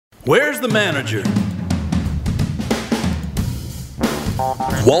Where's the manager?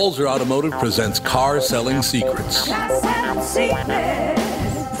 Walzer Automotive presents Car Selling Secrets.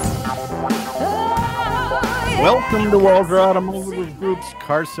 Welcome to Walzer Automotive Group's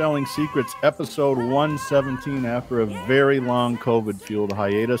Car Selling Secrets, episode 117. After a very long COVID-fueled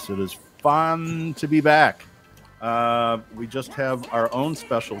hiatus, it is fun to be back. We just have our own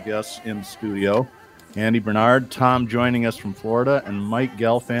special guests in studio. Andy Bernard, Tom joining us from Florida, and Mike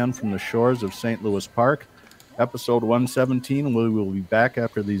Gelfand from the shores of St. Louis Park. Episode 117, we will be back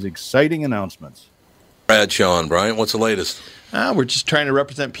after these exciting announcements. Brad, Sean, Brian, what's the latest? We're just trying to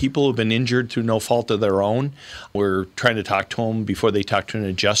represent people who've been injured through no fault of their own. We're trying to talk to them before they talk to an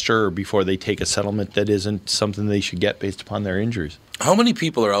adjuster or before they take a settlement that isn't something they should get based upon their injuries. How many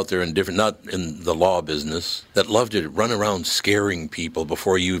people are out there not in the law business, that love to run around scaring people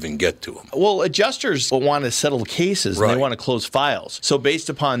before you even get to them? Well, adjusters want to settle cases and they want to close files. So based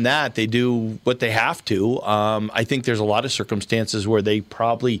upon that, they do what they have to. I think there's a lot of circumstances where they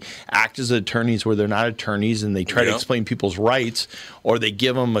probably act as attorneys where they're not attorneys, and they try to explain people's rights, or they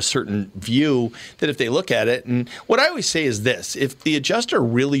give them a certain view that if they look at it. And what I always say is this: if the adjuster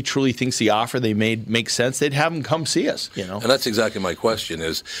really truly thinks the offer they made makes sense, they'd have them come see us. And that's exactly my question.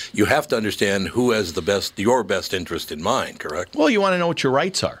 Is you have to understand who has your best interest in mind, correct? Well, you want to know what your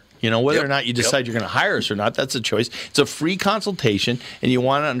rights are. Whether or not you decide you're going to hire us or not, that's a choice. It's a free consultation, and you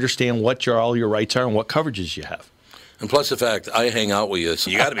want to understand what all your rights are and what coverages you have. And plus the fact I hang out with you, so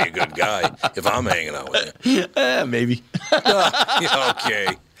you got to be a good guy if I'm hanging out with you. Maybe. Okay.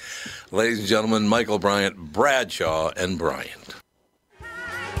 Ladies and gentlemen, Michael Bryant, Bradshaw, and Bryant.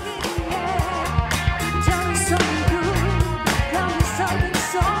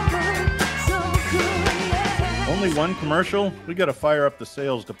 Only one commercial? We got to fire up the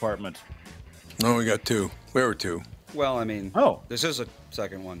sales department. No, we got two. Where were two? Well, I mean, this is a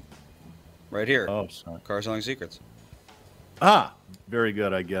second one. Right here. Oh, sorry. Car Selling Secrets. Very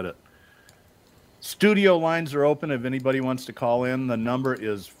good. I get it. Studio lines are open if anybody wants to call in. The number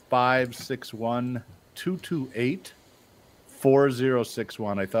is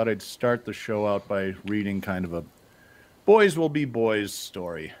 561-228-4061. I thought I'd start the show out by reading kind of a boys will be boys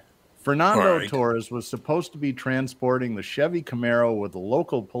story. Fernando Torres was supposed to be transporting the Chevy Camaro with the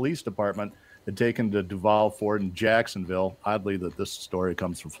local police department had taken to Duval Ford in Jacksonville. Oddly that this story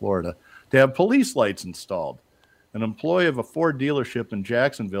comes from Florida, to have police lights installed. An employee of a Ford dealership in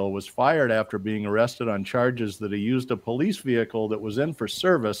Jacksonville was fired after being arrested on charges that he used a police vehicle that was in for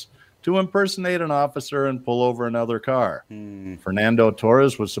service to impersonate an officer and pull over another car. Fernando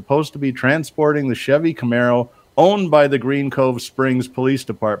Torres was supposed to be transporting the Chevy Camaro owned by the Green Cove Springs Police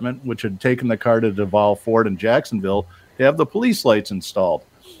Department, which had taken the car to Duval Ford in Jacksonville to have the police lights installed.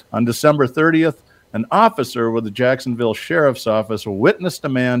 On December 30th, an officer with the Jacksonville Sheriff's Office witnessed a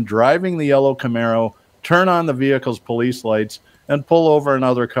man driving the yellow Camaro turn on the vehicle's police lights and pull over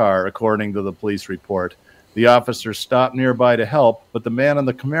another car, according to the police report. The officer stopped nearby to help, but the man in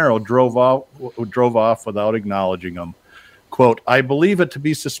the Camaro drove off without acknowledging him. Quote, "I believe it to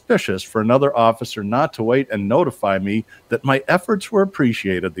be suspicious for another officer not to wait and notify me that my efforts were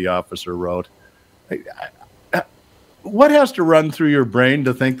appreciated," the officer wrote. What has to run through your brain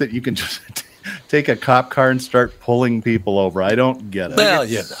to think that you can just take a cop car and start pulling people over? I don't get it. Well,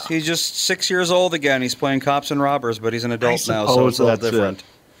 he's just 6 years old again. He's playing cops and robbers, but he's an adult now, so it's a little different.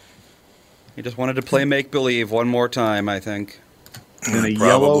 He just wanted to play make-believe one more time, I think. In a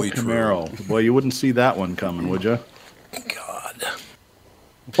yellow Camaro. Boy, you wouldn't see that one coming, would you? God.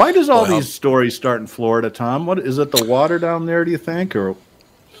 Why does all these stories start in Florida, Tom? What is it, the water down there, do you think? Or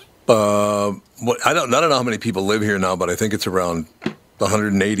I don't know how many people live here now, but I think it's around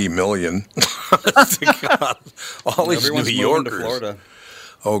 180 million. God, all these Everyone's New Yorkers. moving to Florida.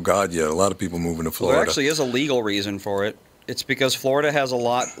 Oh, God, yeah. A lot of people moving to Florida. Well, there actually is a legal reason for it. It's because Florida has a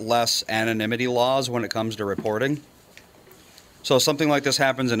lot less anonymity laws when it comes to reporting. So if something like this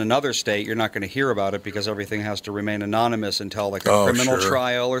happens in another state, you're not going to hear about it because everything has to remain anonymous until like a criminal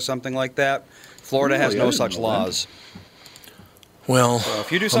trial or something like that. Florida has no such laws. Well, so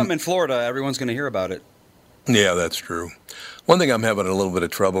if you do something in Florida, everyone's going to hear about it. Yeah, that's true. One thing I'm having a little bit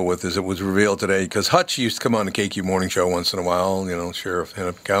of trouble with is it was revealed today, because Hutch used to come on the KQ Morning Show once in a while, Sheriff of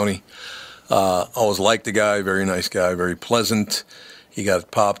Hennepin County. Always liked the guy, very nice guy, very pleasant. He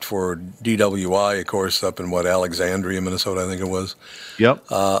got popped for DWI, of course, up in Alexandria, Minnesota, I think it was. Yep.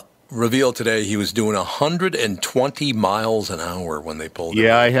 Revealed today he was doing 120 miles an hour when they pulled him.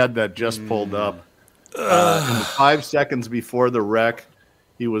 Yeah, I had that just pulled up. In the 5 seconds before the wreck,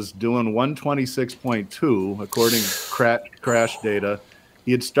 he was doing 126.2, according to crash data.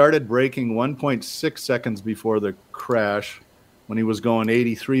 He had started braking 1.6 seconds before the crash, when he was going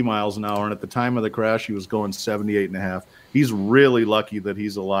 83 miles an hour, and at the time of the crash, he was going 78 and a half. He's really lucky that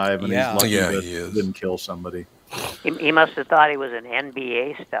he's alive, and he's lucky that he didn't kill somebody. He must have thought he was an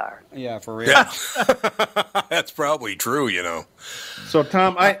NBA star. Yeah, for real. Yeah. That's probably true, you know. So,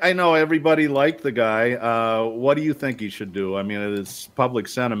 Tom, I know everybody liked the guy. What do you think he should do? I mean, it's public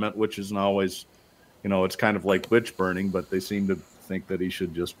sentiment, which isn't always, it's kind of like witch burning, but they seem to think that he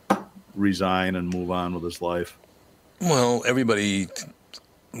should just resign and move on with his life. Well, the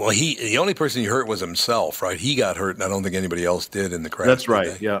only person he hurt was himself, right? He got hurt, and I don't think anybody else did in the crash. That's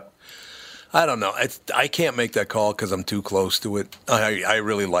right, yeah. I don't know. I can't make that call because I'm too close to it. I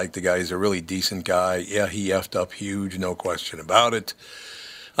really like the guy. He's a really decent guy. Yeah, he effed up huge, no question about it.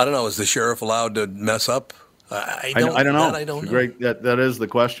 I don't know. Is the sheriff allowed to mess up? I don't know. I don't know. Great. That is the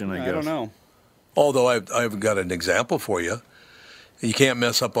question, I guess. I don't know. Although I've got an example for you. You can't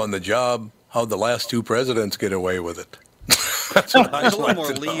mess up on the job. How'd the last two presidents get away with it? That's what There's a little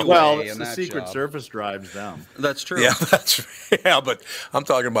more leeway. Well, it's the Secret Service drives them. That's true. Yeah, but I'm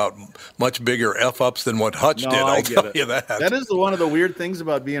talking about much bigger f-ups than what Hutch did. I'll tell you that. That is one of the weird things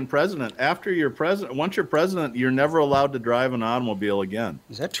about being president. After you're president, once you're president, you're never allowed to drive an automobile again.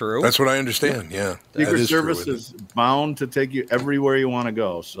 Is that true? That's what I understand. Yeah. Secret Service is bound to take you everywhere you want to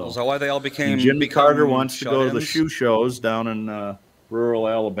go. So is that why they all became? Jimmy Carter wants to go to the shoe shows down in rural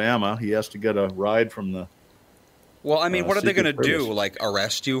Alabama. He has to get a ride from the. Well, I mean, what are they going to do? Like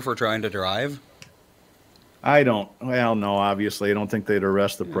arrest you for trying to drive? No, obviously. I don't think they'd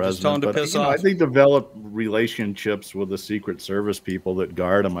arrest the president. Just tell him to piss off. I think develop relationships with the Secret Service people that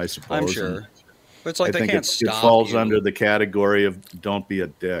guard him, I suppose. I'm sure. But it's like they can't stop it falls under the category of don't be a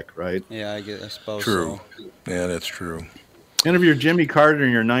dick, right? Yeah, I suppose true. So. Yeah, that's true. And if you're Jimmy Carter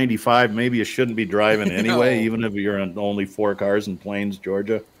and you're 95, maybe you shouldn't be driving anyway, even if you're in only 4 cars in Plains,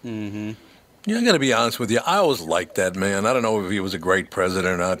 Georgia. Mm-hmm. Yeah, I got to be honest with you. I always liked that man. I don't know if he was a great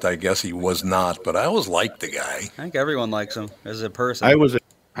president or not. I guess he was not, but I always liked the guy. I think everyone likes him as a person. He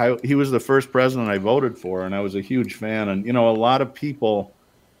was the first president I voted for, and I was a huge fan. And, a lot of people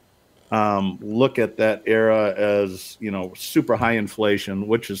look at that era as, super high inflation,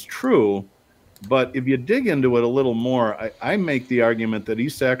 which is true. But if you dig into it a little more, I make the argument that he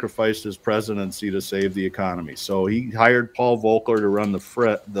sacrificed his presidency to save the economy. So he hired Paul Volcker to run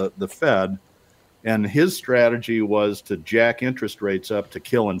the Fed. And his strategy was to jack interest rates up to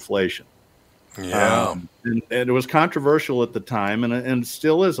kill inflation. Yeah. And it was controversial at the time, and it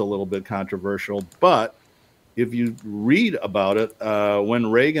still is a little bit controversial. But if you read about it, when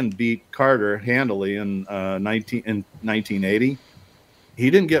Reagan beat Carter handily in 1980,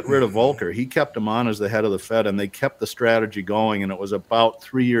 he didn't get rid of Volcker. He kept him on as the head of the Fed, and they kept the strategy going. And it was about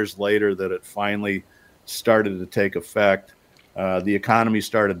 3 years later that it finally started to take effect. The economy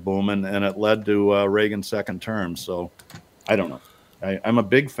started booming, and it led to Reagan's second term. So I don't know. I'm a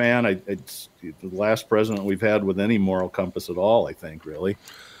big fan. It's the last president we've had with any moral compass at all, I think, really.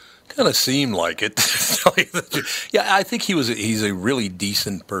 Kind of seemed like it. Yeah, I think he's a really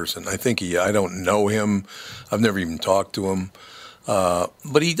decent person. I don't know him. I've never even talked to him.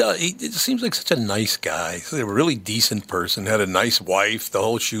 But it seems like such a nice guy. He's a really decent person, had a nice wife, the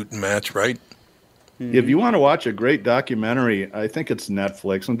whole shooting match, right? If you want to watch a great documentary, I think it's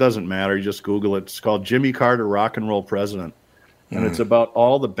Netflix. It doesn't matter. You just Google it. It's called Jimmy Carter, Rock and Roll President. And it's about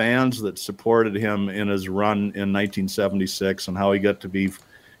all the bands that supported him in his run in 1976 and how he got to be,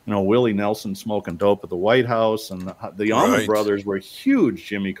 Willie Nelson smoking dope at the White House. And the Allman Brothers were huge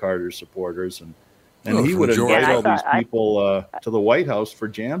Jimmy Carter supporters. And he would invite all these people to the White House for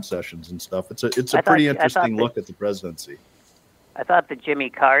jam sessions and stuff. It's a pretty interesting look at the presidency. I thought that Jimmy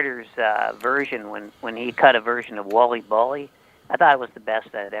Carter's version, when he cut a version of Wally Bully, I thought it was the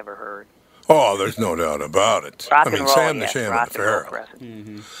best I'd ever heard. Oh, there's no doubt about it. Sam the Sham and the Pharaoh.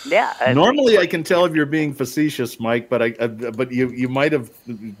 Mm-hmm. Yeah. Normally, I can tell if you're being facetious, Mike, but you might have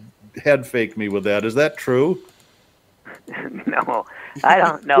head faked me with that. Is that true? No, I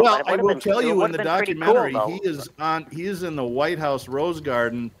don't know. Well, I will tell you in the documentary, he is in the White House Rose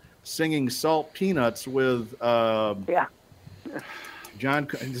Garden singing "Salt Peanuts" with John.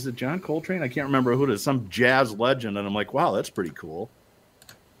 Is it John Coltrane? I can't remember who it is. Some jazz legend, and I'm like, wow, that's pretty cool.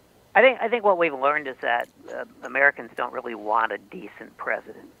 I think what we've learned is that Americans don't really want a decent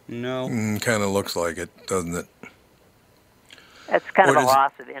president. No, kind of looks like it, doesn't it? That's kind of a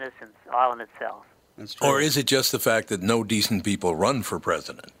loss of innocence all in itself. That's true. Or is it just the fact that no decent people run for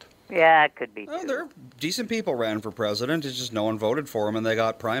president? Yeah, it could be. Well, there are decent people ran for president. It's just no one voted for him, and they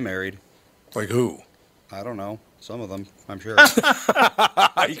got primaried. Like who? I don't know. Some of them, I'm sure.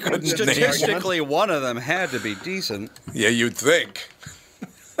 Statistically, one of them had to be decent. Yeah, you'd think.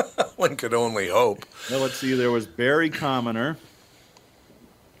 One could only hope. Well, let's see. There was Barry Commoner,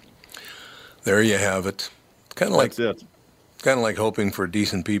 There you have it. Kind of like That's it. kind of like hoping for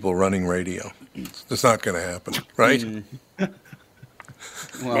decent people running radio. It's not going to happen, right?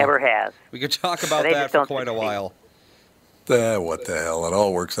 Well, Never has. We could talk about They that just for don't quite a succeed. while. What the hell? It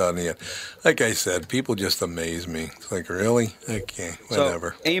all works out in the end. Like I said, people just amaze me. It's like, really? Okay,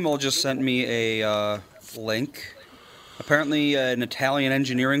 whatever. So Emil just sent me a link. Apparently, an Italian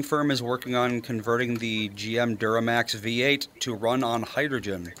engineering firm is working on converting the GM Duramax V8 to run on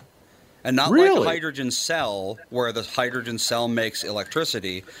hydrogen. And not like a hydrogen cell, where the hydrogen cell makes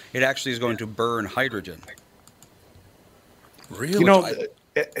electricity. It actually is going to burn hydrogen. Really? You know,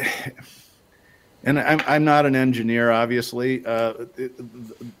 and I'm not an engineer, obviously.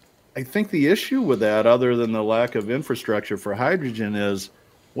 I think the issue with that, other than the lack of infrastructure for hydrogen, is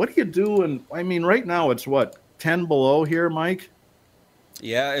what do you do? And I mean, right now it's what, 10 below here, Mike?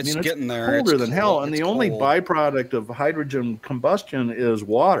 Yeah, it's getting there. Colder It's than hell, and the only cold. byproduct of hydrogen combustion is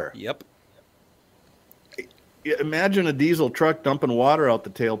water. Yep. Imagine a diesel truck dumping water out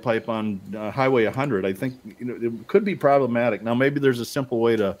the tailpipe on Highway 100. I think it could be problematic. Now, maybe there's a simple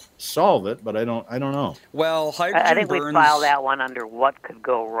way to solve it, but I don't know. Well, hydrogen I think burns... we'd file that one under what could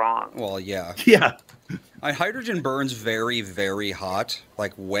go wrong. Well, yeah. Yeah. Hydrogen burns very, very hot,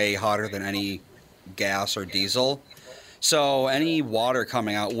 like way hotter than any gas or diesel. So any water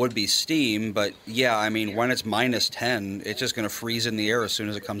coming out would be steam, but yeah, I mean, when it's minus 10, it's just going to freeze in the air as soon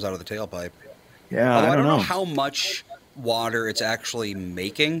as it comes out of the tailpipe. Yeah, Although I don't know how much water it's actually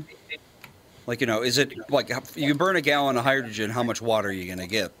making. Like, is it like you burn a gallon of hydrogen, how much water are you going to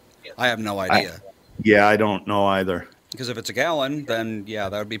get? I have no idea. I don't know either. Because if it's a gallon, then yeah,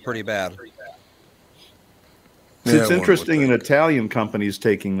 that would be pretty bad. It's interesting an Italian company's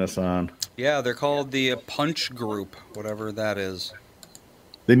taking this on. Yeah, they're called the Punch Group, whatever that is.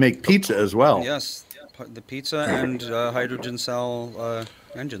 They make pizza as well. Yes, the pizza and hydrogen cell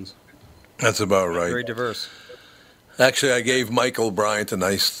engines. That's about right. Very diverse. Actually, I gave Michael Bryant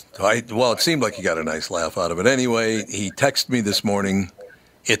it seemed like he got a nice laugh out of it. Anyway, he texted me this morning,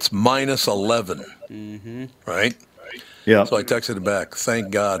 it's minus 11, right? Yeah. So I texted it back.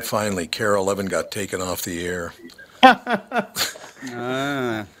 Thank God, finally, Carol 11 got taken off the air.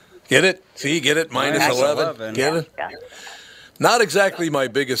 Get it? See, get it? Minus 11. Get it? Yeah. Not exactly my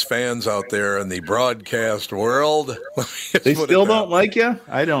biggest fans out there in the broadcast world. They still don't like you?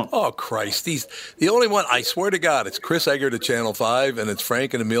 I don't. Oh, Christ. The only one, I swear to God, it's Chris Eggert at Channel 5, and it's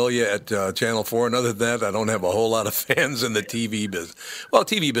Frank and Amelia at Channel 4. And other than that, I don't have a whole lot of fans in the TV business. Well,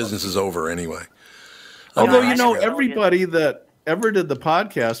 TV business is over anyway. Although, everybody that ever did the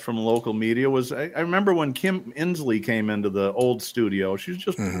podcast from local media was, I remember when Kim Inslee came into the old studio. She was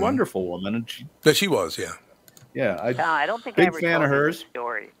just a wonderful woman. And she was, yeah. Yeah, I don't think I big ever fan told of you hers. the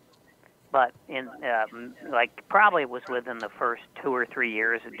story, but in probably was within the first 2 or 3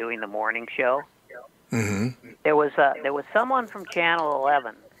 years of doing the morning show. Mm-hmm. There was someone from Channel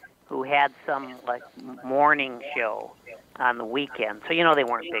 11 who had some morning show on the weekend. So they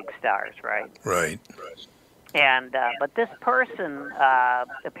weren't big stars, right? Right. And but this person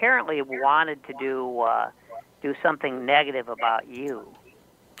apparently wanted to do something negative about you.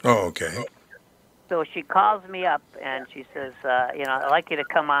 Oh, okay. So she calls me up and she says, I'd like you to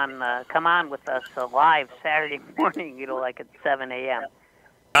come on with us live Saturday morning, like at 7 a.m.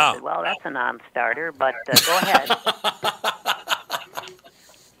 I said, well, that's a non-starter, but go ahead.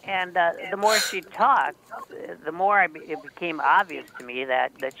 And the more she talked, the more it became obvious to me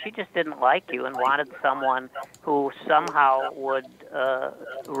that she just didn't like you and wanted someone who somehow would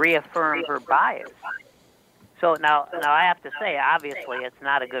reaffirm her bias. So now I have to say, obviously, it's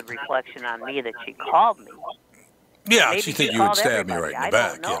not a good reflection on me that she called me. Yeah, maybe she think you would stab me right in the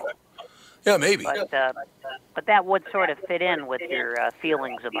back. Don't know. Yeah, maybe. But that would sort of fit in with your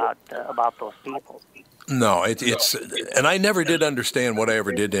feelings about those people. No, it's and I never did understand what I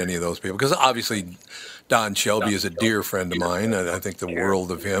ever did to any of those people, because obviously Don Shelby is a dear friend of mine, and I think the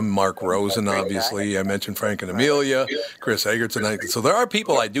world of him. Mark Rosen, obviously. I mentioned Frank and Amelia, Chris Egerton. So there are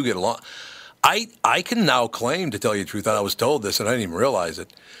people I do get along. I can now claim, to tell you the truth, and I was told this and I didn't even realize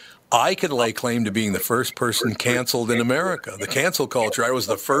it, I can lay claim to being the first person canceled in America. The cancel culture, I was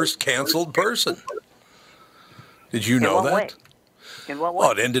the first canceled person. Did you know that? Way? In what way?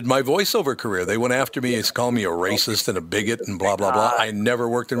 Oh, it ended my voiceover career. They went after me. It's called me a racist and a bigot and blah, blah, blah. I never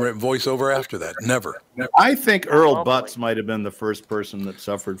worked in voiceover after that. Never. I think Earl Butz might have been the first person that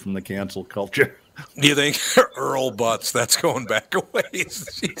suffered from the cancel culture. Do you think? Earl Butz, that's going back a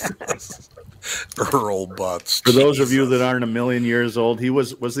ways. Jesus. Earl Butz. For those of you that aren't a million years old,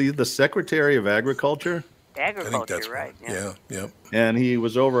 was he the Secretary of Agriculture? Agriculture, I think that's right. Yeah. And he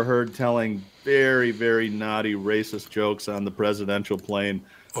was overheard telling very, very naughty racist jokes on the presidential plane.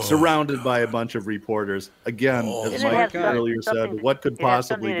 surrounded by a bunch of reporters. Again, as Mike earlier said, what could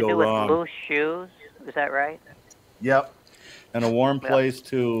possibly go wrong? Loose shoes, is that right? Yep. And a warm place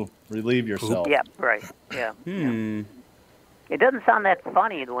to relieve yourself. Yeah, right. Yeah. It doesn't sound that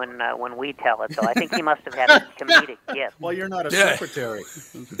funny when we tell it, though. I think he must have had a comedic gift. Well, you're not a secretary.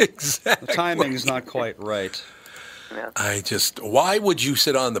 Exactly. The timing's not quite right. Why would you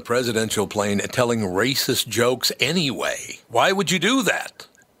sit on the presidential plane telling racist jokes anyway? Why would you do that?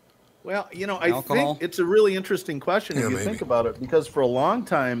 Well, I think it's a really interesting question if you think about it, because for a long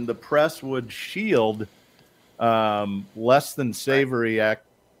time, the press would shield less than savory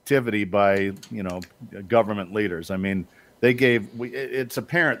activity by, government leaders. I mean, it's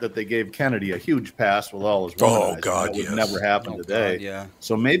apparent that they gave Kennedy a huge pass with all his womanizing. Oh, God, that would never happen today. God, yeah.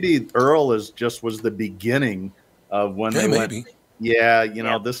 So maybe Earl was the beginning of when they went,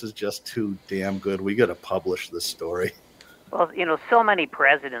 this is just too damn good. We got to publish this story. Well, so many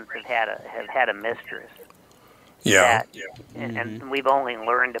presidents have had a mistress. Yeah. And we've only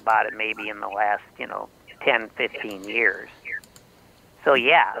learned about it maybe in the last, 10, 15 years. So,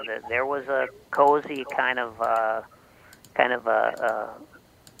 there was a cozy kind of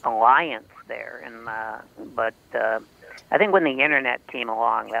alliance there. But I think when the internet came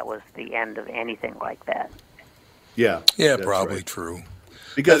along, that was the end of anything like that. Yeah, probably true.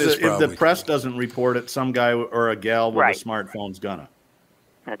 Because if the press doesn't report it, some guy or a gal with a smartphone's gonna.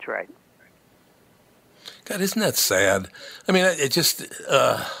 That's right. God, isn't that sad? I mean, it just,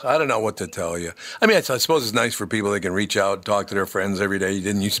 I don't know what to tell you. I mean, I suppose it's nice for people that can reach out and talk to their friends every day. You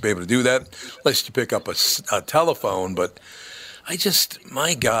didn't used to be able to do that unless you pick up a telephone. But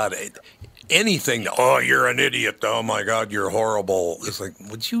my God, anything, you're an idiot. Oh, my God, you're horrible. It's like,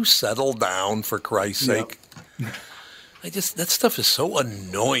 would you settle down for Christ's sake? That stuff is so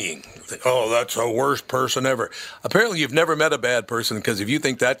annoying. That's the worst person ever. Apparently, you've never met a bad person, because if you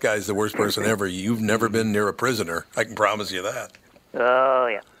think that guy's the worst person ever, you've never been near a prisoner. I can promise you that. Oh,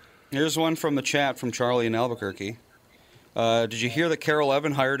 yeah. Here's one from the chat from Charlie in Albuquerque. Did you hear that Carol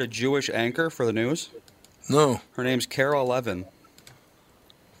Levin hired a Jewish anchor for the news? No. Her name's Carol Levin.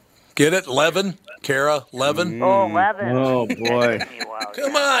 Get it? Levin? Kara Levin? Oh, Levin. Oh, boy.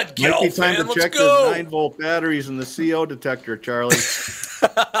 Come on, Gil, might be time fan, to check those 9-volt batteries in the CO detector, Charlie.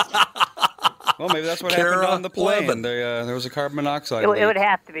 Well, maybe that's what happened on the plane. There was a carbon monoxide leak. It would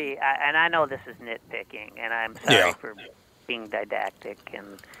have to be, and I know this is nitpicking, and I'm sorry for being didactic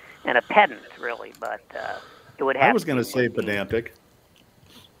and a pedant, really, but it would have I was going to say pedantic.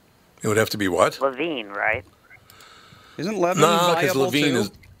 It would have to be what? Levine, right? Isn't Levin viable, because Levine too?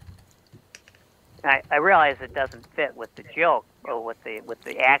 is... I realize it doesn't fit with the joke or with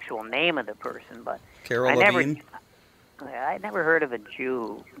the actual name of the person, but Carol Levine? I never heard of a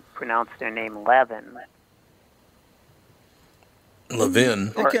Jew pronounce their name Levin.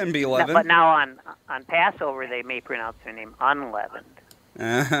 Levin. It can be Levin. But now on Passover, they may pronounce their name unleavened.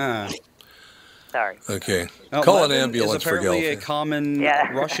 Uh-huh. Sorry. Okay. Now, Call Levin an ambulance is apparently for a common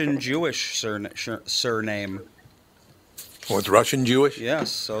Russian Jewish surname. Oh, it's Russian Jewish?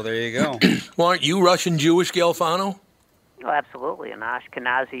 Yes, so there you go. Well, aren't you Russian Jewish, Galfano? Oh, absolutely. An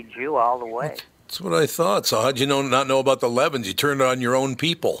Ashkenazi Jew all the way. That's what I thought. So how'd you not know about the Levins? You turned on your own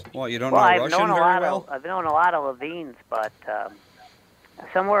people. Well, you don't know Russian very well? I've known a lot of Levines, but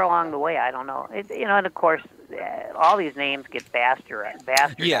somewhere along the way, I don't know. And of course, all these names get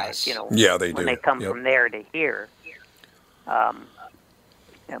bastardized. Yes. Yeah, they do. When they come from there to here.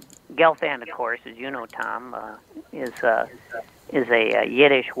 Gelfand, of course, as you know, Tom, is a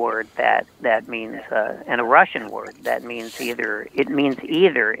Yiddish word that means and a Russian word that means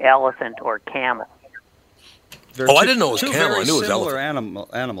either elephant or camel. I didn't know it was camel. Very I knew it was similar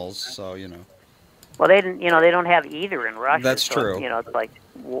elephant. animals, so Well, they didn't. They don't have either in Russia. That's so, true. It's like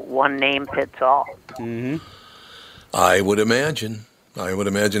one name fits all. Mm-hmm. I would imagine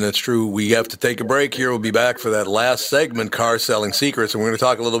that's true. We have to take a break here. We'll be back for that last segment, Car Selling Secrets, and we're going to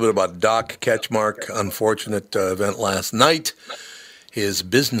talk a little bit about Doc Ketchmark, unfortunate event last night. His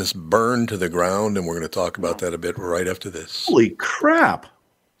business burned to the ground, and we're going to talk about that a bit right after this. Holy crap.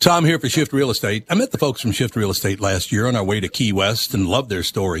 Tom here for Shift Real Estate. I met the folks from Shift Real Estate last year on our way to Key West and loved their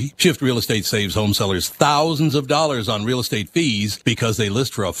story. Shift Real Estate saves home sellers thousands of dollars on real estate fees because they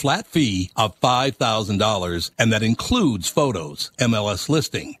list for a flat fee of $5,000, and that includes photos, MLS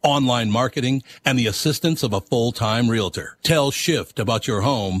listing, online marketing, and the assistance of a full-time realtor. Tell Shift about your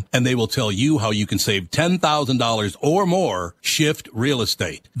home, and they will tell you how you can save $10,000 or more. Shift Real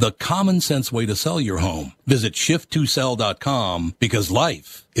Estate, the common sense way to sell your home. Visit shift2sell.com because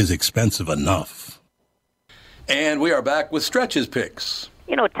life is expensive enough. And we are back with Stretch's picks.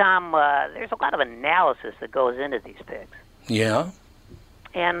 Tom, there's a lot of analysis that goes into these picks. Yeah?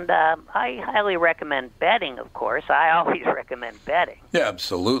 And I highly recommend betting, of course. I always recommend betting. Yeah,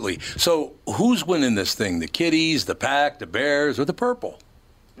 absolutely. So who's winning this thing? The Kitties, the Pack, the Bears, or the Purple?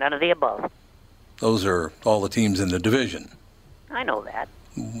 None of the above. Those are all the teams in the division. I know that.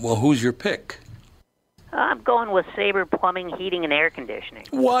 Well, who's your pick? I'm going with Sabre Plumbing, Heating, and Air Conditioning.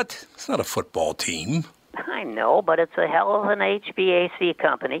 What? It's not a football team. I know, but it's a hell of an HVAC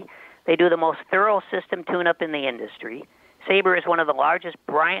company. They do the most thorough system tune-up in the industry. Sabre is one of the largest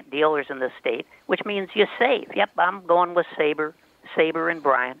Bryant dealers in the state, which means you save. Yep, I'm going with Sabre and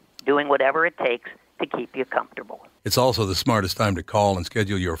Bryant, doing whatever it takes to keep you comfortable. It's also the smartest time to call and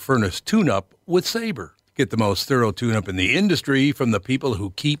schedule your furnace tune-up with Sabre. Get the most thorough tune-up in the industry from the people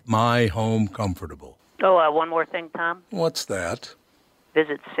who keep my home comfortable. Oh, one more thing, Tom. What's that?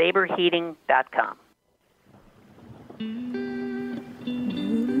 Visit saberheating.com.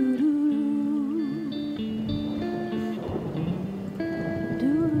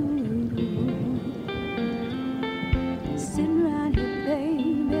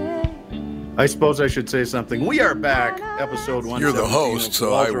 I suppose I should say something. We are back, episode 1. You're the host,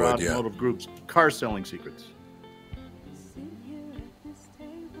 so I would, yeah. Automotive Group's Car Selling Secrets.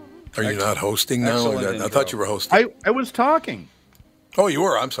 Are you not hosting now? I thought you were hosting. I was talking. Oh, you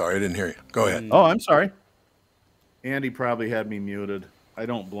were? I'm sorry. I didn't hear you. Go ahead. Oh, I'm sorry. Andy probably had me muted. I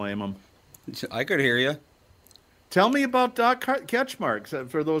don't blame him. I could hear you. Tell me about Doc Ketchmark.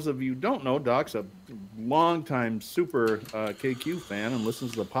 For those of you who don't know, Doc's a longtime super KQ fan and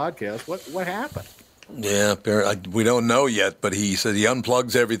listens to the podcast. What happened? Yeah, we don't know yet, but he said he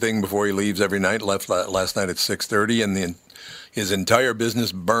unplugs everything before he leaves every night. Left last night at 6:30, and his entire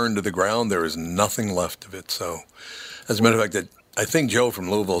business burned to the ground. There is nothing left of it. So, as a matter of fact, I think Joe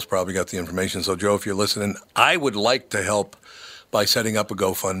from Louisville's probably got the information. So, Joe, if you're listening, I would like to help by setting up a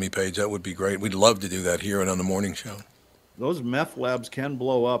GoFundMe page. That would be great. We'd love to do that here and on the morning show. Those meth labs can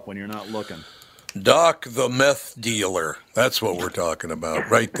blow up when you're not looking. Doc the meth dealer. That's what we're talking about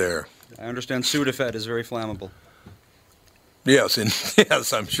right there. I understand Sudafed is very flammable. Yes,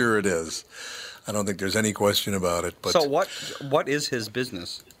 yes, I'm sure it is. I don't think there's any question about it. But so what is his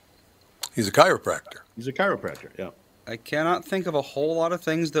business? He's a chiropractor. He's a chiropractor, yeah. I cannot think of a whole lot of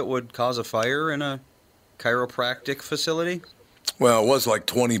things that would cause a fire in a chiropractic facility. Well, it was like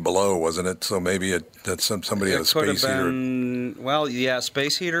 20 below, wasn't it? So maybe that's somebody had a space heater. Well, yeah,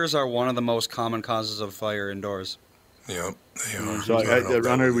 space heaters are one of the most common causes of fire indoors. Yeah, they are. So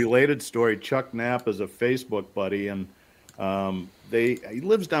on a related story, Chuck Knapp is a Facebook buddy, and he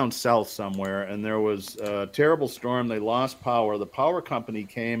lives down south somewhere, and there was a terrible storm. They lost power. The power company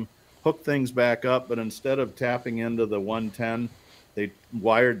came, hooked things back up, but instead of tapping into the 110, they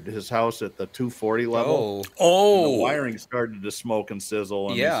wired his house at the 240 level. Oh. And the wiring started to smoke and sizzle.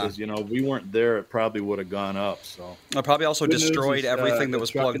 And he says, we weren't there. It probably would have gone up. So it probably also destroyed everything that was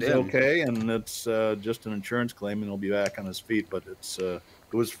plugged in. Okay, and it's just an insurance claim, and he'll be back on his feet. But it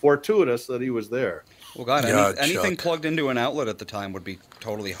was fortuitous that he was there. Well, God, anything plugged into an outlet at the time would be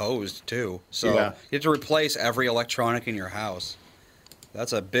totally hosed, too. So you have to replace every electronic in your house.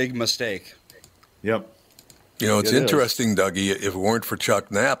 That's a big mistake. Yep. It's interesting, Dougie. If it weren't for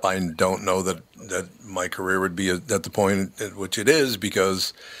Chuck Knapp, I don't know that my career would be at the point at which it is,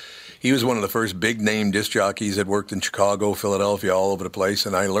 because he was one of the first big-name disc jockeys that worked in Chicago, Philadelphia, all over the place,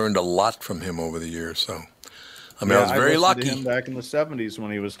 and I learned a lot from him over the years. So, I was very lucky. I listened to him back in the 70s when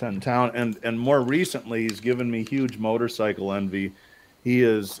he was in town, and more recently, he's given me huge motorcycle envy. He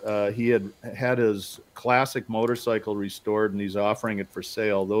had his classic motorcycle restored, and he's offering it for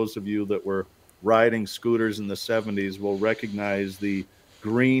sale. Those of you that were riding scooters in the 70s will recognize the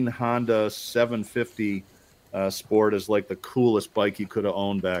green Honda 750 Sport as like the coolest bike you could have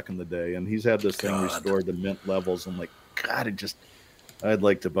owned back in the day. And he's had this thing restored to mint levels. I'm like, God, I'd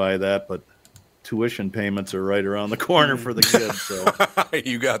like to buy that, but tuition payments are right around the corner for the kids. So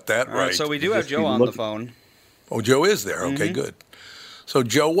you got that right. So we do have Joe on the phone. Oh, Joe is there. Okay, good. So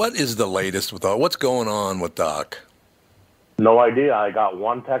Joe, what is the latest with what's going on with Doc? No idea. I got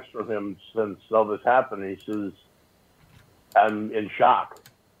one text from him since all this happened. He says, I'm in shock.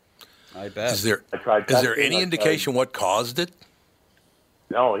 I bet. Is there any indication what caused it?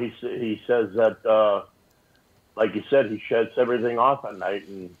 No, he says that, like you said, he sheds everything off at night,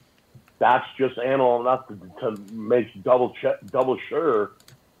 and that's just animal enough to make double sure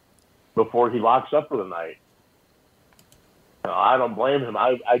before he locks up for the night. I don't blame him.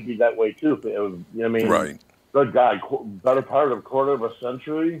 I'd be that way too. Right. Good guy, better part of a quarter of a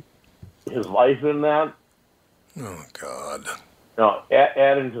century, his life in that. Oh, God.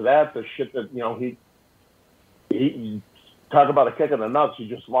 Adding to that, the shit that, he talk about a kick in the nuts. He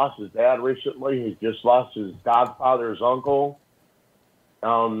just lost his dad recently. He just lost his godfather's uncle.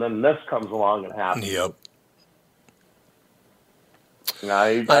 And then this comes along and happens. Yep. And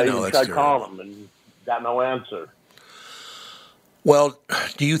I know, even tried calling him and got no answer. Well,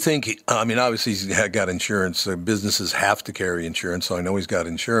 do you think, obviously he's got insurance. Businesses have to carry insurance, so I know he's got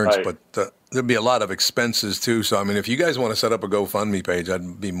insurance, Right. but there'd be a lot of expenses too. So, if you guys want to set up a GoFundMe page,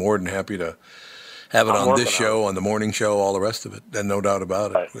 I'd be more than happy to have it on this show, on the morning show, all the rest of it. And no doubt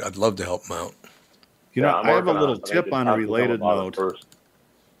about it. Right. I'd love to help him out. You know, I have a little tip on a related note.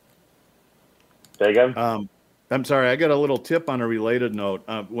 Say again? I'm sorry, I got a little tip on a related note.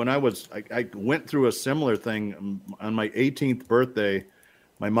 When I went through a similar thing on my 18th birthday.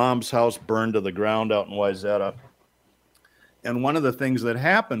 My mom's house burned to the ground out in Wayzata. And one of the things that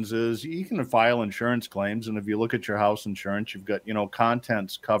happens is you can file insurance claims. And if you look at your house insurance, you've got,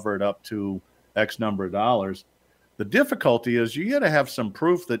 contents covered up to X number of dollars. The difficulty is you got to have some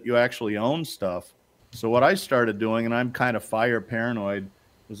proof that you actually own stuff. So what I started doing, and I'm kind of fire paranoid,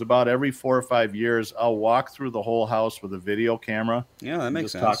 was about every 4 or 5 years, I'll walk through the whole house with a video camera. Yeah, that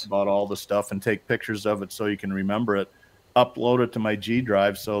makes sense. Talk about all the stuff and take pictures of it so you can remember it. Upload it to my G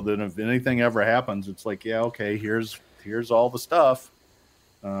drive so that if anything ever happens, it's like, yeah, okay, here's all the stuff.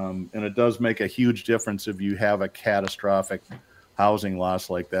 And it does make a huge difference if you have a catastrophic housing loss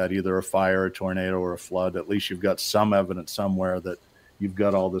like that, either a fire, a tornado, or a flood. At least you've got some evidence somewhere that you've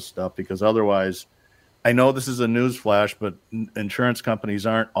got all this stuff, because otherwise, I know this is a news flash, but insurance companies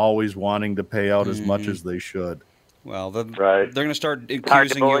aren't always wanting to pay out as much as they should. Well, they're going to start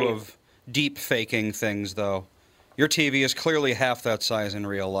accusing you of deep faking things, though. Your TV is clearly half that size in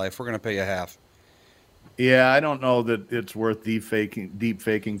real life. We're going to pay you half. Yeah, I don't know that it's worth deep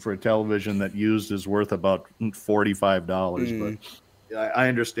faking for a television that used is worth about $45. But I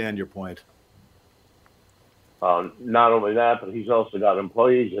understand your point. Not only that, but he's also got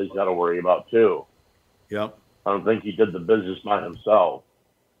employees he's got to worry about too. Yep. I don't think he did the business by himself.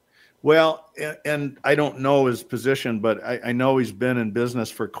 Well, and I don't know his position, but I know he's been in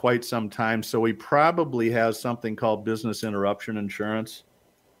business for quite some time. So he probably has something called business interruption insurance,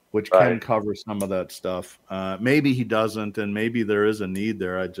 which can cover some of that stuff. Maybe he doesn't, and maybe there is a need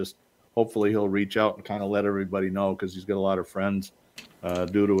there. Hopefully he'll reach out and kind of let everybody know, because he's got a lot of friends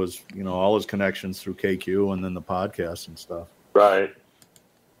due to his, all his connections through KQ and then the podcast and stuff. Right.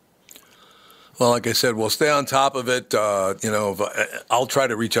 Well, like I said, we'll stay on top of it. I'll try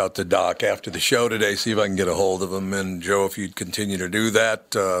to reach out to Doc after the show today, see if I can get a hold of him. And Joe, if you'd continue to do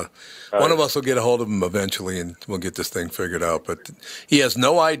that, one of us will get a hold of him eventually, and we'll get this thing figured out. But he has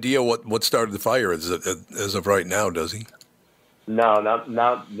no idea what started the fire as of right now, does he? No, not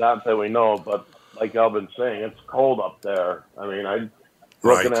that we know. But like I've been saying, it's cold up there. I mean, I'm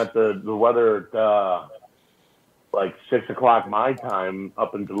looking at the weather at like 6 o'clock my time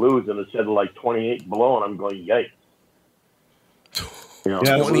up in Duluth, and it said like 28 below, and I'm going, yikes. Yeah, it's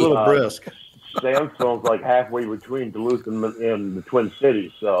a little brisk. Sandstone's like halfway between Duluth and the Twin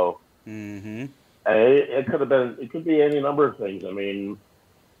Cities, so it could have been. It could be any number of things. I mean,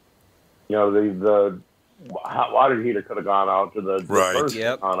 the hot water heater could have gone out, to the first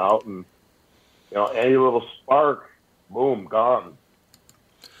gone out, and any little spark, boom, gone.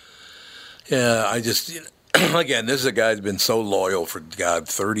 Yeah, I just. Again, this is a guy who's been so loyal for,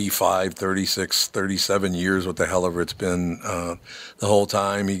 35, 36, 37 years, what the hell ever it's been, the whole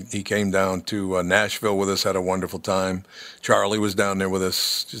time. He came down to Nashville with us, had a wonderful time. Charlie was down there with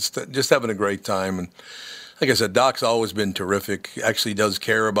us, just having a great time. And like I said, Doc's always been terrific. Actually does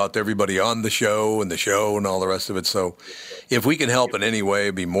care about everybody on the show and all the rest of it. So if we can help in any way,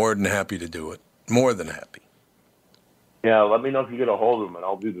 I'd be more than happy to do it. More than happy. Yeah, let me know if you get a hold of him, and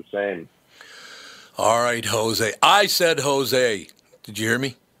I'll do the same. All right, Jose. I said Jose. Did you hear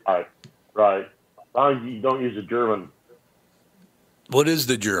me? Right. You don't use the German. What is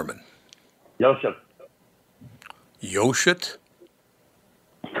the German? Josef. Yoshit?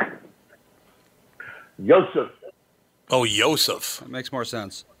 Josef. Oh, Yosef. That makes more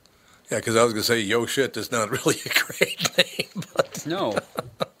sense. Yeah, because I was going to say Yo shit is not really a great name. But no.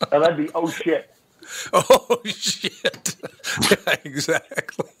 That'd be oh shit. Oh, shit. Yeah,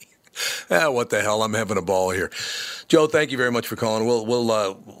 exactly. What the hell? I'm having a ball here. Joe, thank you very much for calling.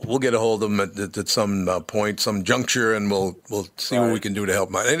 We'll get a hold of him at some point, some juncture, and we'll see what we can do to help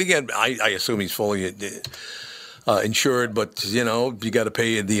him out. And again, I assume he's fully insured, but you got to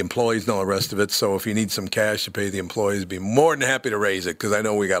pay the employees and all the rest of it. So if you need some cash to pay the employees, be more than happy to raise it, because I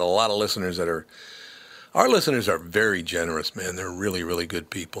know we got a lot of listeners our listeners are very generous, man. They're really, really good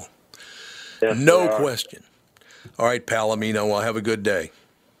people. Yes, no question. All right, Palomino, well, have a good day.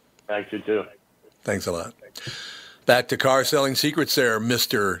 Thanks, you too. Thanks a lot. Back to car selling secrets there,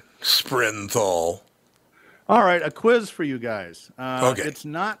 Mr. Sprinthal. All right, a quiz for you guys. Okay. It's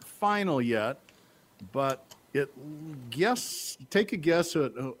not final yet, but take a guess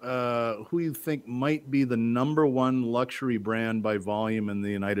at who you think might be the number one luxury brand by volume in the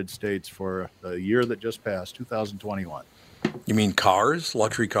United States for the year that just passed, 2021. You mean cars,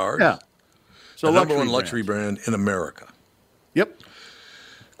 luxury cars? Yeah. So the number one luxury brand in America. Yep.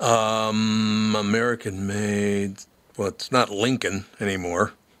 American made. Well, it's not Lincoln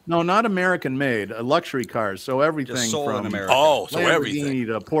anymore. No, not American made. Luxury cars. So everything Just sold from in America. Oh, so Lamborghini everything.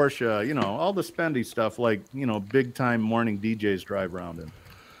 to Porsche, all the spendy stuff like, big time morning DJs drive around in.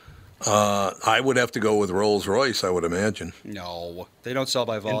 I would have to go with Rolls Royce, I would imagine. No, they don't sell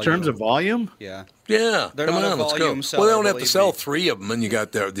by volume. In terms of volume? Yeah. Yeah, They're come not on, a let's volume go. seller, Well, they don't have to believe sell me. 3 of them, and you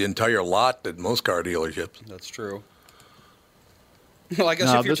got the entire lot at most car dealerships. That's true. Well, I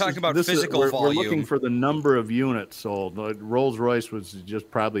guess if you're talking about physical volume. We're looking for the number of units sold. Rolls Royce was just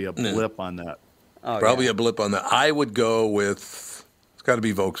probably a blip on that. Oh, Probably yeah. a blip on that. I would go with, it's got to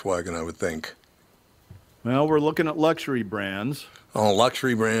be Volkswagen, I would think. Well, we're looking at luxury brands. Oh,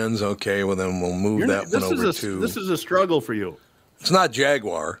 luxury brands. Okay, well, then we'll move that one over to. This is a struggle for you. It's not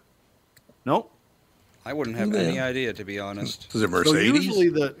Jaguar. Nope. I wouldn't have any idea, to be honest. Is it So Mercedes? usually,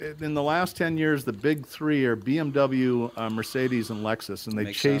 in the last 10 years, the big three are BMW, Mercedes, and Lexus, and they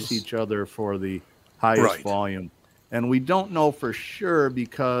Makes chase sense. each other for the highest Right. volume. And we don't know for sure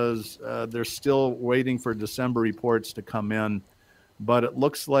because they're still waiting for December reports to come in. But it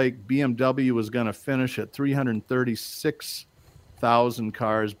looks like BMW is going to finish at 336,000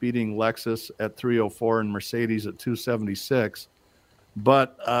 cars, beating Lexus at 304 and Mercedes at 276.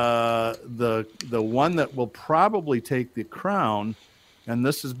 But the one that will probably take the crown, and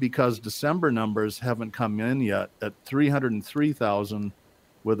this is because December numbers haven't come in yet, at 303,000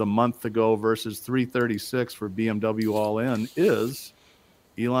 with a month to go versus 336 for BMW all in, is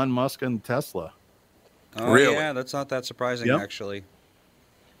Elon Musk and Tesla. Oh, Really? yeah, that's not that surprising, Yep. actually.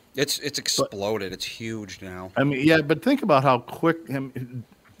 It's exploded. It's huge now. I mean, yeah, but think about how quick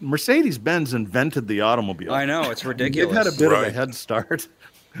Mercedes-Benz invented the automobile. I know, it's ridiculous. They've had a bit of a Right. head start.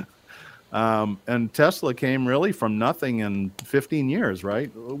 And Tesla came really from nothing in 15 years, right?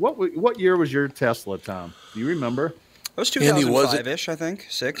 What year was your Tesla, Tom? Do you remember? It was Andy, was it- 2005-ish, I think.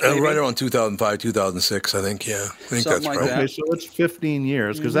 6, maybe? Right around 2005, 2006, I think. Yeah, I think Something that's like right. that. Okay, so it's 15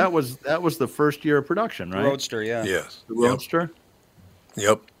 years because that was the first year of production, right? Roadster, yeah. Yes. The Roadster.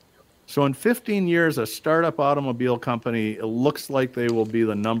 Yep. So in 15 years, a startup automobile company, it looks like they will be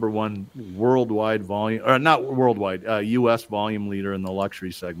the number one worldwide volume, or not worldwide, U.S. volume leader in the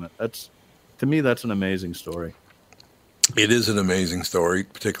luxury segment. To me, that's an amazing story. It is an amazing story,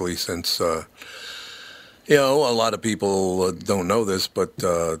 particularly since, a lot of people don't know this, but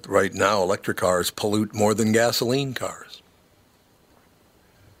right now electric cars pollute more than gasoline cars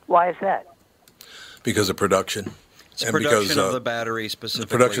Why is that? because of production. It's And production because, of the battery specifically.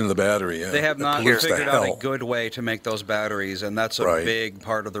 The production of the battery, yeah. They have It not pollutes the figured out a hell. good way to make those batteries, and that's a Right. big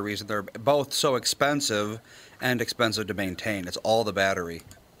part of the reason they're both so expensive and expensive to maintain. It's all the battery.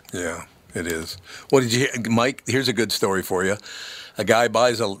 Yeah, it is. What did you hear, Mike? Here's a good story for you. A guy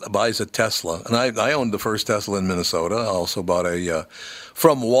buys a Tesla, and I owned the first Tesla in Minnesota. I also bought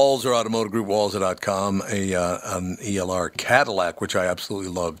from Walzer Automotive Group, Walzer.com, an ELR Cadillac, which I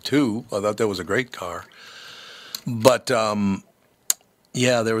absolutely loved too. I thought that was a great car. But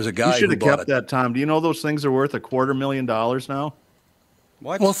there was a guy You should who have bought kept that, Tom. Do you know those things are worth $250,000 now?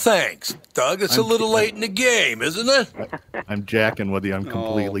 What? Well, thanks, Doug. It's a little late in the game, isn't it? I'm jacking with you. I'm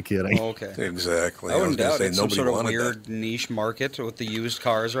completely kidding. Okay. Exactly. I wouldn't was gonna doubt say it. Some nobody sort of wanted weird niche market with the used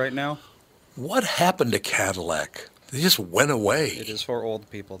cars right now. What happened to Cadillac? They just went away. It is for old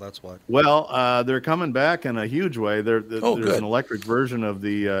people. That's what. Well, they're coming back in a huge way. There's good. an electric version of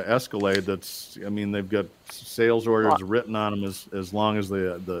the Escalade that's. I mean, they've got sales orders written on them as long as I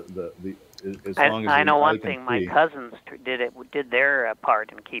know eye one can thing. My see. cousins did their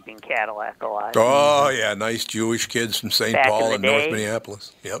part in keeping Cadillac alive. Oh, yeah, nice Jewish kids from St. Back in Paul the and North day.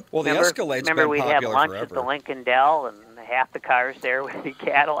 Minneapolis. Yep. Well, the Escalade's remember been we had popular lunch forever. at the Lincoln Dell, and half the cars there were the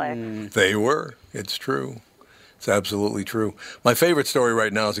Cadillac. They were. It's true. It's absolutely true. My favorite story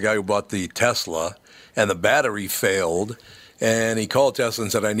right now is a guy who bought the Tesla, and the battery failed. And he called Tesla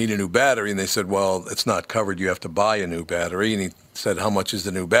and said, I need a new battery. And they said, well, it's not covered. You have to buy a new battery. And he said, how much is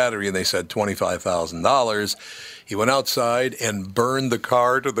the new battery? And they said, $25,000. He went outside and burned the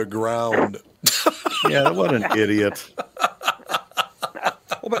car to the ground. Yeah, what an idiot.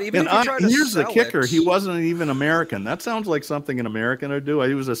 Well, but even And if you try to here's the sell kicker: it, he wasn't even American. That sounds like something an American would do.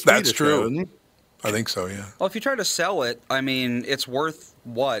 He was a Swedish That's true. guy, wasn't he? I think so, yeah. Well, if you try to sell it, I mean, it's worth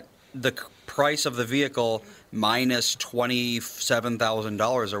what? the price of the vehicle minus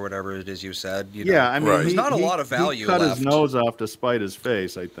 $27,000 or whatever it is you said. You know, I mean, there's not a lot of value He cut left. his nose off to spite his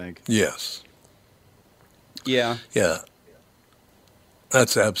face, I think. Yes. Yeah. Yeah.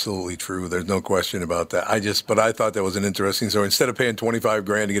 That's absolutely true. There's no question about that. But I thought that was an interesting. So instead of paying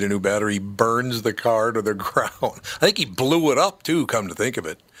 $25,000 to get a new battery, he burns the car to the ground. I think he blew it up too. Come to think of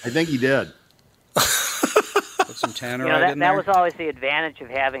it, I think he did. Put some tannerite in that there. was always the advantage of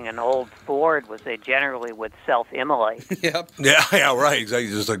having an old Ford, was they generally would self-immolate. Yep. Yeah, right. Exactly.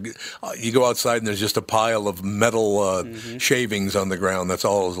 Just like you go outside and there's just a pile of metal shavings on the ground. That's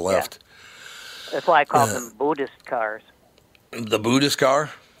all that's left. Yeah. That's why I call them Buddhist cars. The Buddhist car?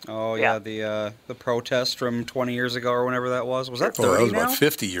 Oh yeah, the protest from 20 years ago or whenever that was. Was that 30 that was now? about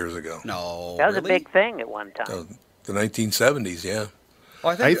 50 years ago. No, that was really? a big thing at one time. The 1970s, yeah. Oh,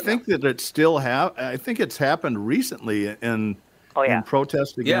 I think that it still I think it's happened recently in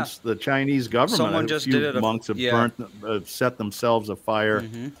protest against the Chinese government. Someone just did it. Monks have set themselves afire.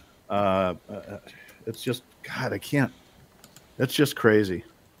 It's just I can't. It's just crazy.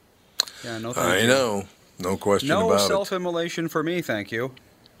 Yeah, no. I know. No question about it. No self-immolation for me, thank you.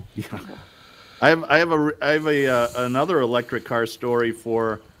 Yeah. I have another electric car story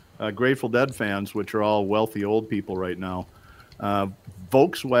for Grateful Dead fans, which are all wealthy old people right now.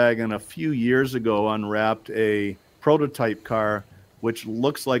 Volkswagen a few years ago unwrapped a prototype car which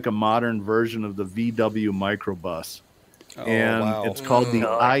looks like a modern version of the VW microbus. It's called the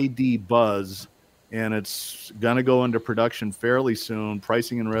ID Buzz, and it's going to go into production fairly soon.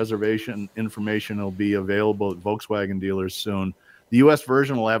 Pricing and reservation information will be available at Volkswagen dealers soon. The U.S.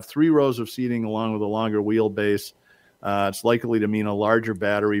 version will have 3 rows of seating along with a longer wheelbase. It's likely to mean a larger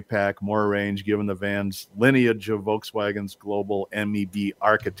battery pack, more range, given the van's lineage of Volkswagen's global MEB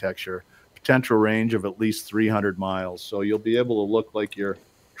architecture. Potential range of at least 300 miles. So you'll be able to look like you're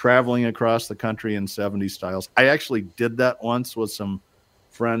traveling across the country in 70s styles. I actually did that once with some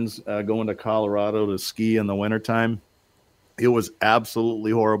friends going to Colorado to ski in the wintertime. It was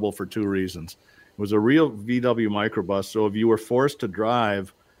absolutely horrible for 2 reasons. It was a real VW microbus, so if you were forced to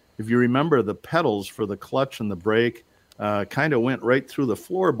drive, if you remember, the pedals for the clutch and the brake kind of went right through the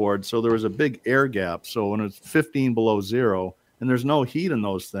floorboard, so there was a big air gap. So when it's 15 below zero and there's no heat in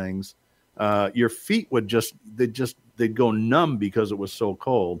those things, your feet would they'd go numb because it was so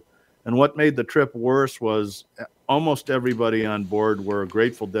cold. And what made the trip worse was almost everybody on board were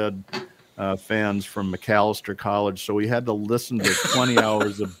Grateful Dead fans from McAllister College, so we had to listen to 20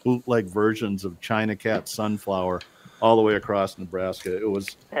 hours of bootleg versions of China Cat Sunflower all the way across Nebraska. It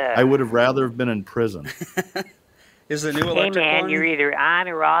was I would have rather have been in prison. Is the new electric one? one? You're either on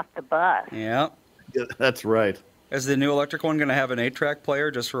or off the bus. Yeah. That's right. Is the new electric one going to have an 8-track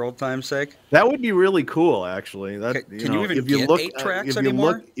player just for old time's sake? That would be really cool, actually. Can you even get 8 tracks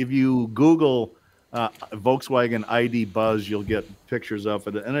anymore? If you Google Volkswagen ID Buzz, you'll get pictures of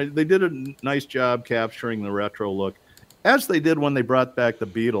it. And they did a nice job capturing the retro look, as they did when they brought back the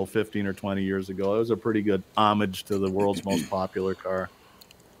Beetle 15 or 20 years ago. It was a pretty good homage to the world's most popular car.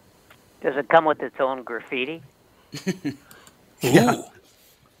 Does it come with its own graffiti? Ooh.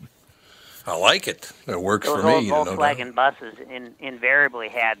 I like it. It works for me. Those old Volkswagen buses invariably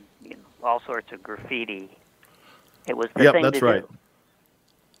had all sorts of graffiti. It was the thing that's to right. do.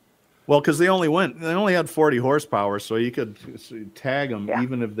 Well, because they only had 40 horsepower, so you could tag them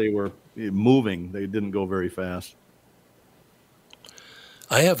even if they were moving. They didn't go very fast.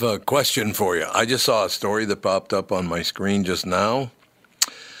 I have a question for you. I just saw a story that popped up on my screen just now.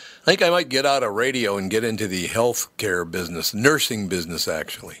 I think I might get out of radio and get into the healthcare business, nursing business,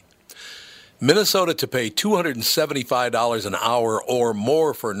 actually. Minnesota to pay $275 an hour or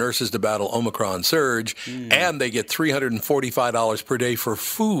more for nurses to battle Omicron surge, and they get $345 per day for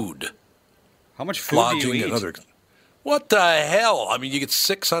food. How much food lodging do you eat? And other. What the hell? I mean, you get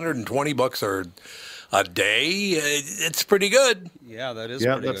 $620 a day. It's pretty good. Yeah, that is.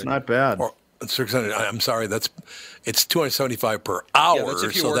 Yeah, pretty that's good. not bad. Or 600. I'm sorry. It's $275 per hour. Yeah, that's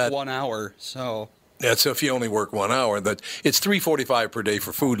if you work 1 hour. So. That's if you only work 1 hour. It's $345 per day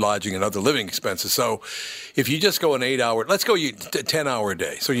for food, lodging, and other living expenses. So, if you just go an 8-hour, let's go 10-hour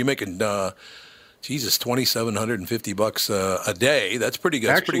day. So you're making, $2,750 a day. That's pretty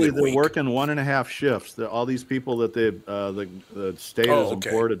good. Actually, they're working 1.5 shifts. All these people that the state has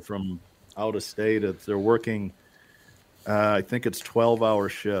imported from out of state, they're working. I think it's 12-hour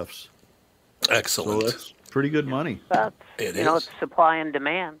shifts. Excellent. So that's pretty good money. It's supply and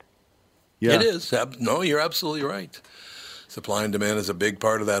demand. Yeah. It is. No, you're absolutely right. Supply and demand is a big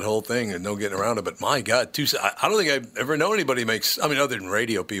part of that whole thing, and no getting around it. But my God, I don't think I've ever known anybody makes. I mean, other than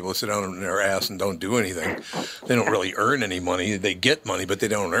radio people sit down on their ass and don't do anything. They don't really earn any money. They get money, but they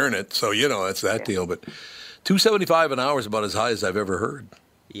don't earn it. So it's that deal. But $2.75 an hour is about as high as I've ever heard.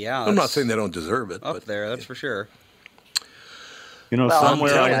 Yeah, I'm not saying they don't deserve it. Up there, that's for sure.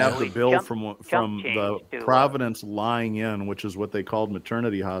 Somewhere I have the bill from the Providence Lying In, which is what they called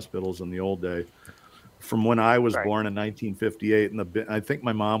maternity hospitals in the old day. From when I was born in 1958, and I think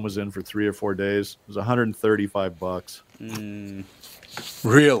my mom was in for 3 or 4 days. It was $135.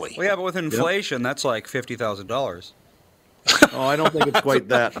 Really? Well, yeah, but with inflation, that's like $50,000. Oh, I don't think it's quite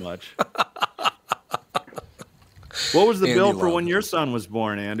that much. What was the bill for when your son was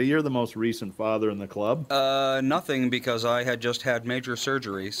born, Andy? You're the most recent father in the club. Nothing, because I had just had major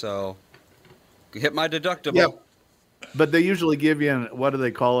surgery, so hit my deductible. Yep. But they usually give you, what do they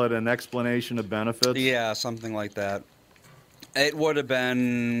call it, an explanation of benefits? Yeah, something like that. It would have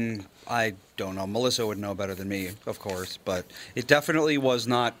been, I don't know, Melissa would know better than me, of course, but it definitely was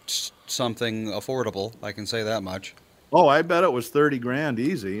not something affordable, I can say that much. Oh, I bet it was $30,000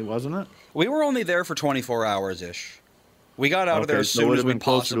 easy, wasn't it? We were only there for 24 hours-ish. We got out of there as soon as we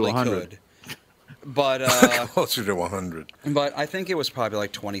possibly could. But closer to 100. But I think it was probably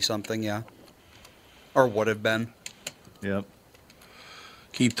like 20-something, yeah. Or would have been. Yep.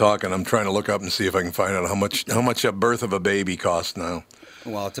 Keep talking. I'm trying to look up and see if I can find out how much a birth of a baby costs now.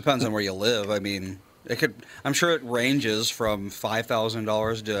 Well, it depends on where you live. I mean, I'm sure it ranges from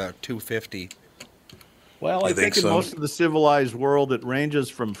 $5,000 to $250,000. Well, I think in most of the civilized world, it ranges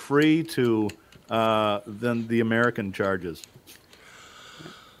from free to then the American charges.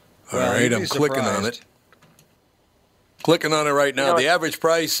 All right, I'm clicking on it. Clicking on it right now. The average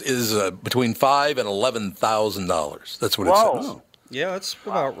price is between $5,000 and $11,000. That's what it says. Yeah, that's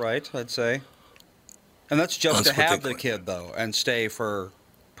about right, I'd say. And that's just to have the kid, though, and stay for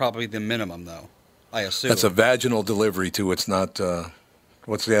probably the minimum, though, I assume. That's a vaginal delivery, too. It's not,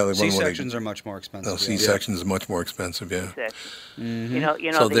 what's the other one? C-sections are much more expensive. No, C-sections is much more expensive, yeah.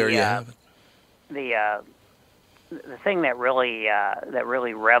 Mm-hmm. So there you have it. The thing that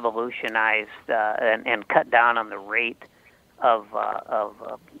really revolutionized and cut down on the rate of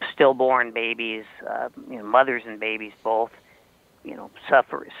stillborn babies, mothers and babies both,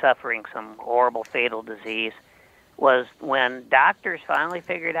 suffering some horrible fatal disease, was when doctors finally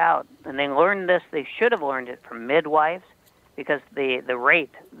figured out, and they learned this. They should have learned it from midwives, because the rate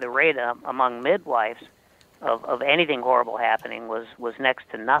among midwives of anything horrible happening was next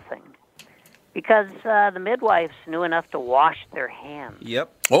to nothing. Because the midwives knew enough to wash their hands.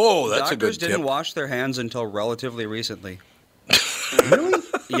 Yep. Oh, that's a good tip. Doctors didn't wash their hands until relatively recently. Really?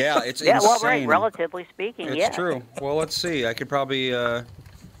 Yeah, it's insane. Yeah, well, right. Relatively speaking, it's true. Well, let's see. I could probably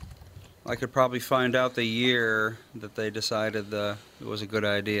find out the year that they decided it was a good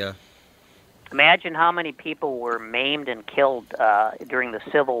idea. Imagine how many people were maimed and killed during the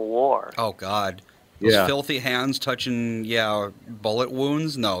Civil War. Oh God. Those filthy hands touching, bullet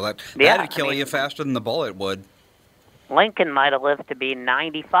wounds? No, that'd kill you faster than the bullet would. Lincoln might have lived to be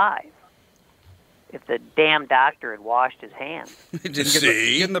 95 if the damn doctor had washed his hands.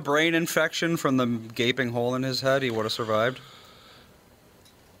 Getting the brain infection from the gaping hole in his head, he would have survived.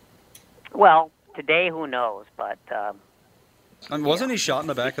 Well, today, who knows, but... and wasn't he shot in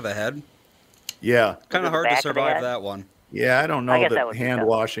the back of the head? Yeah. Kind of hard to survive that one. Yeah, I don't know that hand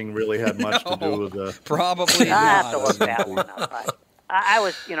washing really had much to do with the. Probably not. I have to look that one up. I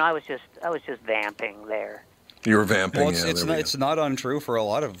was just vamping there. You were vamping. Well, it's not untrue for a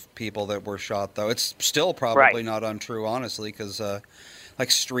lot of people that were shot, though. It's still probably not untrue, honestly, because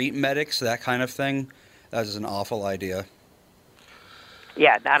like street medics, that kind of thing, that is an awful idea.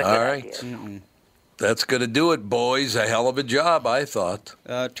 Yeah, not a good idea. Mm-mm. That's going to do it, boys. A hell of a job, I thought.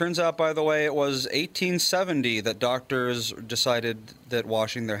 Turns out, by the way, it was 1870 that doctors decided that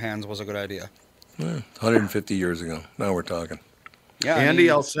washing their hands was a good idea. 150 years ago. Now we're talking. Yeah,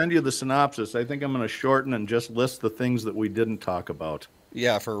 Andy, I'll send you the synopsis. I think I'm going to shorten and just list the things that we didn't talk about.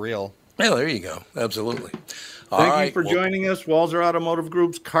 Yeah, for real. Yeah, there you go. Absolutely. Thank you for joining us. Walzer Automotive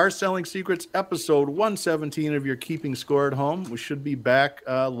Group's Car Selling Secrets, episode 117 of your Keeping Score at Home. We should be back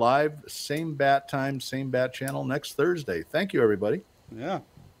live, same bat time, same bat channel next Thursday. Thank you, everybody. Yeah.